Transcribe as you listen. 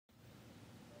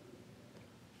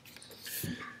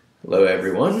Hello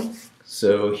everyone.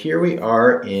 So here we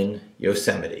are in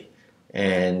Yosemite,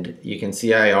 and you can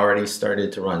see I already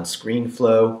started to run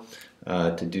ScreenFlow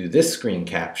to do this screen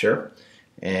capture,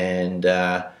 and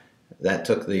that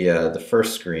took the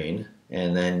first screen,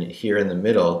 and then here in the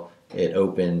middle it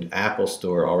opened Apple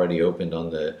Store, already opened on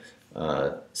the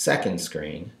second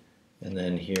screen, and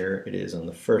then here it is on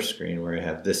the first screen where I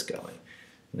have this going.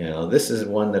 Now this is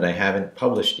one that I haven't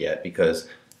published yet because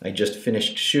I just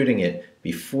finished shooting it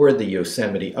before the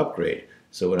Yosemite upgrade.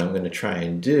 So what I'm going to try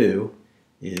and do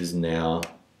is now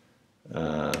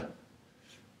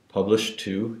publish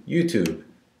to YouTube.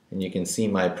 And you can see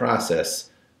my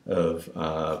process of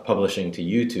publishing to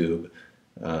YouTube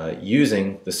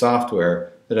using the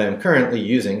software that I'm currently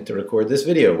using to record this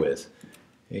video with.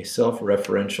 A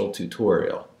self-referential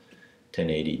tutorial.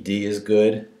 1080D is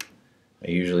good. I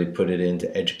usually put it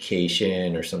into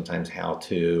education or sometimes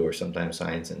how-to or sometimes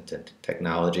science and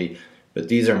technology. But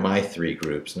these are my three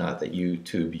groups, not that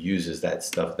YouTube uses that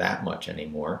stuff that much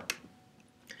anymore.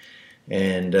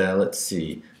 And let's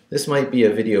see, this might be a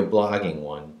video blogging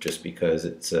one just because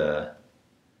it's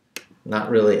not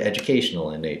really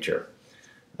educational in nature.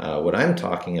 What I'm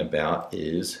talking about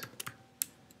is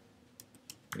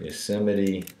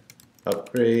Yosemite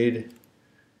upgrade.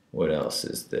 What else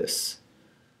is this?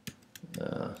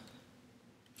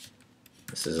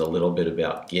 This is a little bit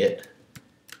about Git,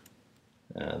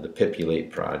 the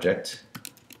Pipulate project,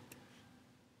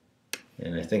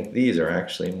 and I think these are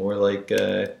actually more like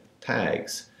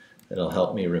tags that'll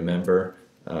help me remember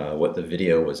what the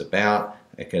video was about.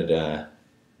 I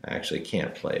actually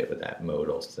can't play it with that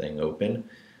modal thing open.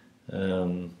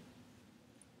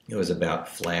 It was about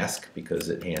Flask because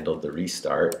it handled the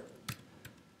restart,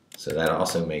 so that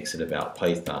also makes it about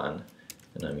Python.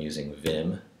 And I'm using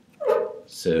Vim.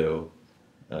 So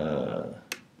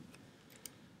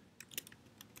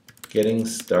getting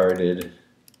started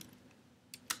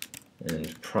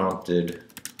and prompted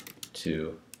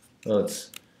to, well,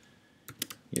 it's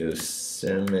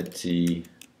Yosemite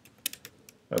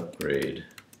upgrade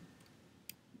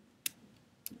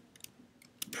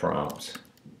prompt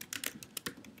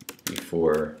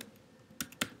before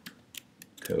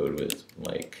code with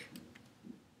Mike.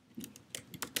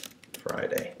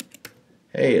 Friday.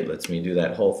 Hey, it lets me do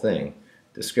that whole thing.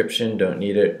 Description, don't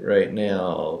need it right now.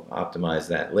 I'll optimize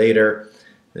that later.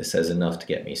 This has enough to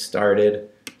get me started.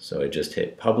 So I just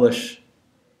hit publish.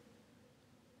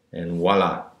 And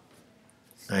voila.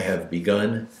 I have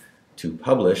begun to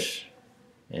publish.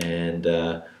 And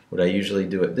what I usually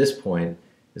do at this point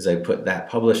is I put that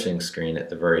publishing screen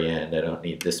at the very end. I don't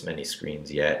need this many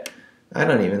screens yet. I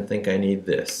don't even think I need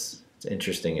this. It's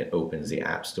interesting, it opens the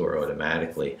App Store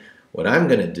automatically. What I'm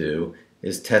going to do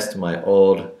is test my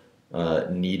old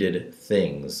needed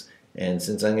things. And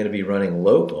since I'm going to be running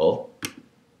local,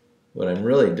 what I'm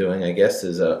really doing, I guess,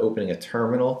 is opening a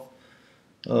terminal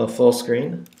full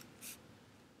screen.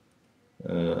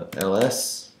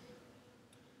 ls.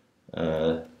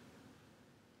 I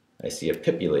see a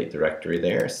Pipulate directory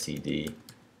there. cd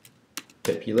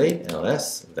Pipulate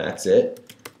ls. That's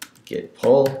it. Git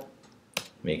pull.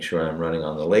 Make sure I'm running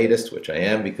on the latest, which I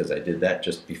am because I did that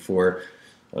just before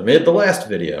I made the last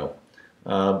video.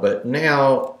 But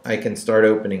now I can start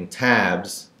opening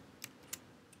tabs.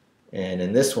 And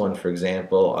in this one, for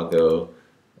example, I'll go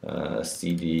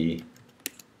cd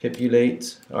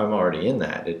Pipulate. Oh, I'm already in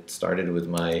that. It started with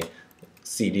my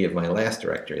cd of my last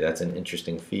directory. That's an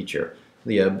interesting feature.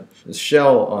 The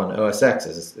shell on OS X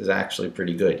is actually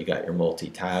pretty good. You got your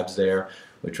multi-tabs there,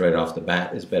 which right off the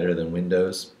bat is better than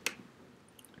Windows.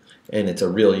 And it's a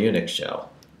real Unix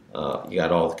shell. You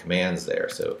got all the commands there,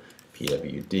 so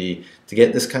pwd. To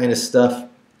get this kind of stuff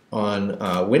on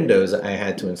Windows, I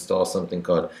had to install something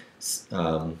called,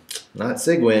 not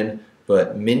Cygwin,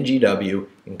 but MinGW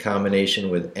in combination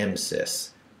with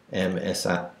MSys,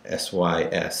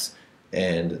 MSYS.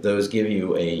 And those give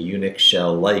you a Unix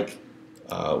shell-like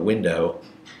window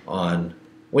on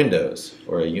Windows,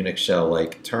 or a Unix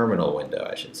shell-like terminal window,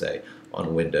 I should say,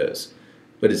 on Windows.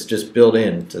 But it's just built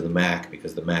into the Mac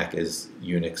because the Mac is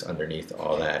Unix underneath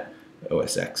all that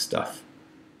OS X stuff.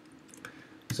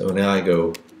 So now I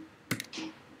go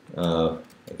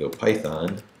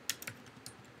Python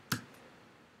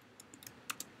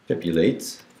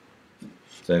Pipulate.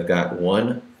 So I've got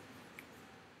one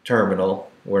terminal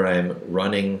where I'm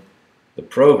running the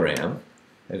program.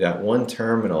 I've got one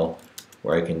terminal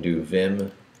where I can do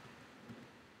Vim.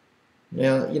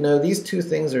 Now, you know, these two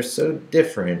things are so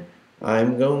different.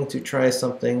 I'm going to try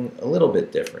something a little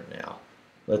bit different now.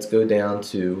 Let's go down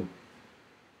to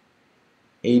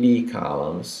 80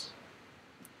 columns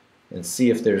and see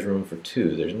if there's room for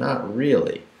two. There's not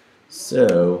really.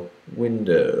 So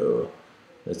window.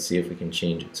 Let's see if we can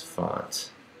change its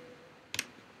font.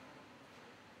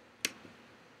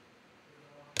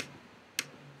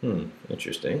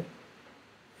 Interesting.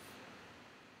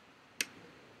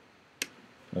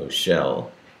 Oh,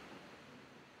 shell.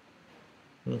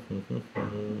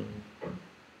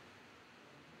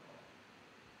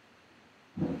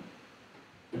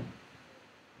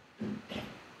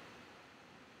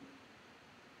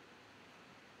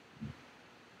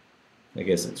 I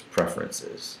guess it's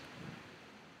preferences.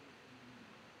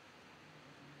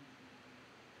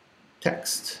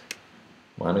 Text.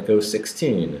 Monaco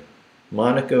 16.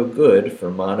 Monaco good for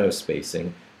mono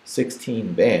spacing.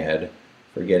 16 bad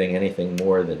for getting anything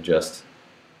more than just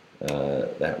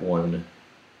that one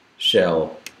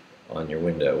shell on your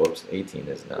window. Whoops, 18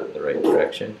 is not the right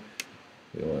direction.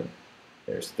 We want,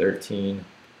 there's 13.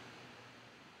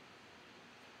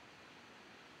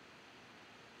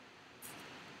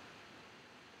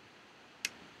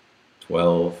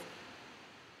 $12.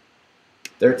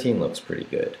 13 looks pretty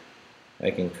good.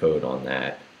 I can code on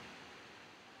that.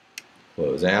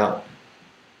 Close out.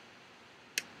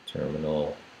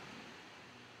 Terminal.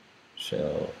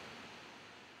 Shell.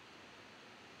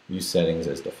 Use settings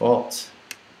as default.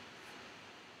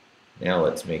 Now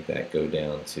let's make that go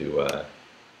down to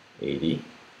 80.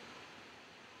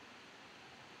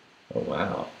 Oh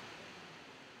wow.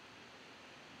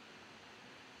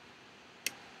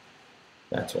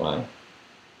 That's why.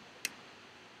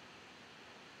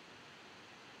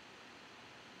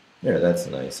 There, that's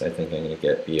nice. I think I'm going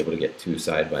to be able to get two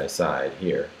side by side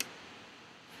here.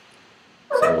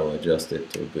 So we'll adjust it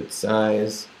to a good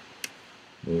size.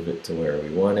 Move it to where we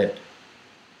want it.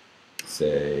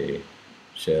 Say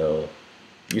shell,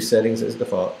 use settings as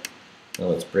default. Now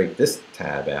let's break this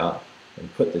tab out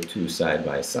and put the two side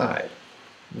by side.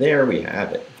 There we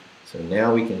have it. So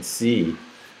now we can see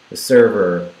the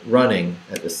server running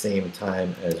at the same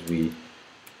time as we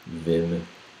vim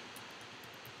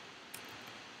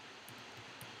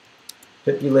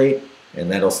pipulate,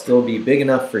 and that'll still be big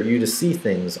enough for you to see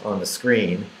things on the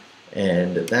screen.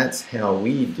 And that's how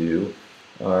we do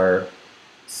our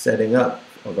setting up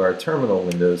of our terminal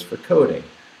windows for coding.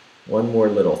 One more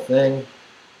little thing,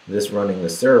 this running the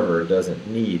server doesn't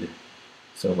need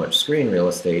so much screen real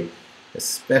estate,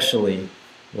 especially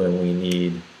when we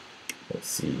need, let's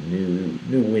see, new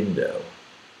window.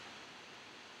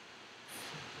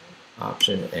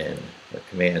 Option N, or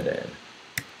Command N,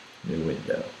 new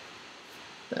window.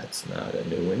 That's not a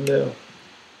new window.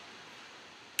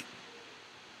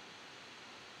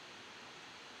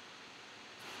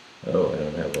 Oh, I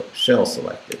don't have a shell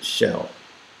selected. Shell.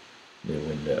 New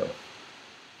window.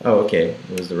 Oh, okay.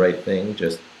 It was the right thing.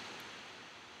 Just.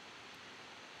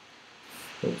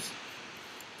 Oops.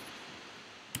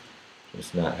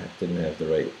 Just didn't have the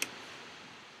right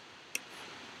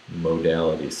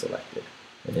modality selected.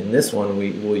 And in this one,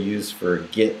 we will use for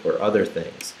Git or other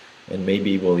things. And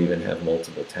maybe we'll even have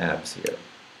multiple tabs here.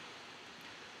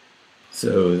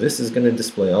 So this is going to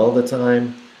display all the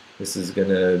time. This is going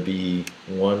to be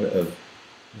one of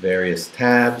various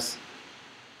tabs,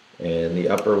 and the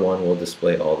upper one will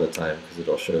display all the time because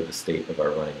it'll show the state of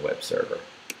our running web server.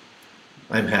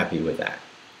 I'm happy with that.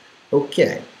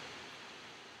 Okay.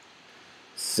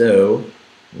 So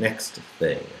next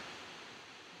thing.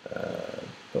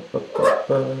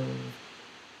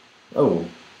 Oh,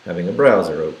 having a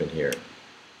browser open here.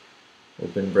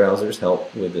 Open browsers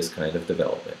help with this kind of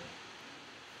development.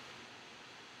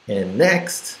 And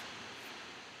next,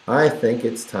 I think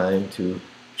it's time to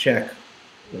check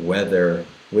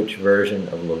which version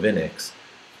of Linux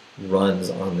runs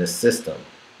on this system.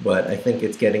 But I think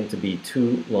it's getting to be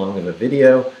too long of a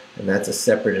video, and that's a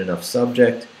separate enough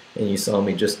subject. And you saw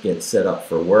me just get set up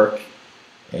for work,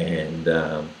 and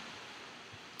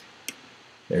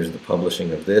there's the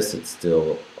publishing of this. It's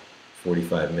still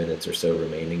 45 minutes or so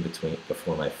remaining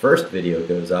before my first video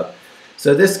goes up.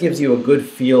 So this gives you a good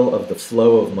feel of the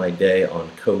flow of my day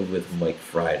on Code with Mike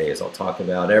Fridays. I'll talk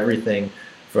about everything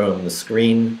from the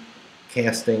screen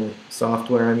casting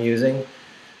software I'm using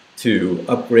to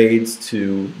upgrades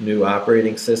to new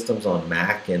operating systems on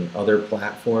Mac and other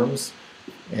platforms,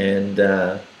 and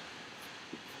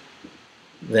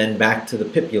then back to the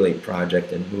Pipulate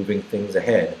project and moving things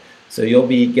ahead. So you'll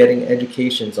be getting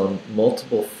educations on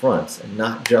multiple fronts and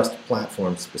not just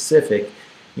platform specific.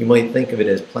 You might think of it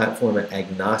as platform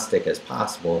agnostic as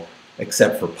possible,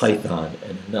 except for Python,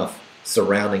 and enough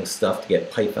surrounding stuff to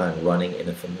get Python running in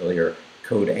a familiar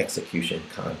code execution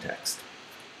context.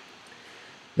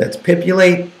 That's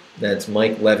Pipulate. That's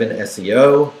Mike Levin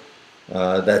SEO.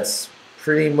 That's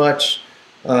pretty much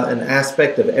an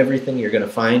aspect of everything you're going to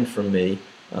find from me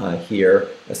here,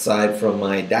 aside from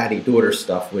my daddy-daughter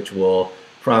stuff, which will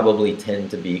probably tend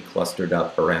to be clustered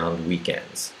up around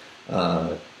weekends.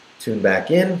 Tune back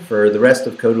in for the rest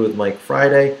of Code with Mike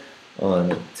Friday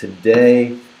on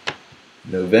today,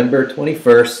 November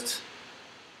 21st,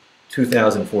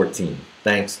 2014.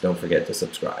 Thanks. Don't forget to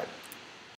subscribe.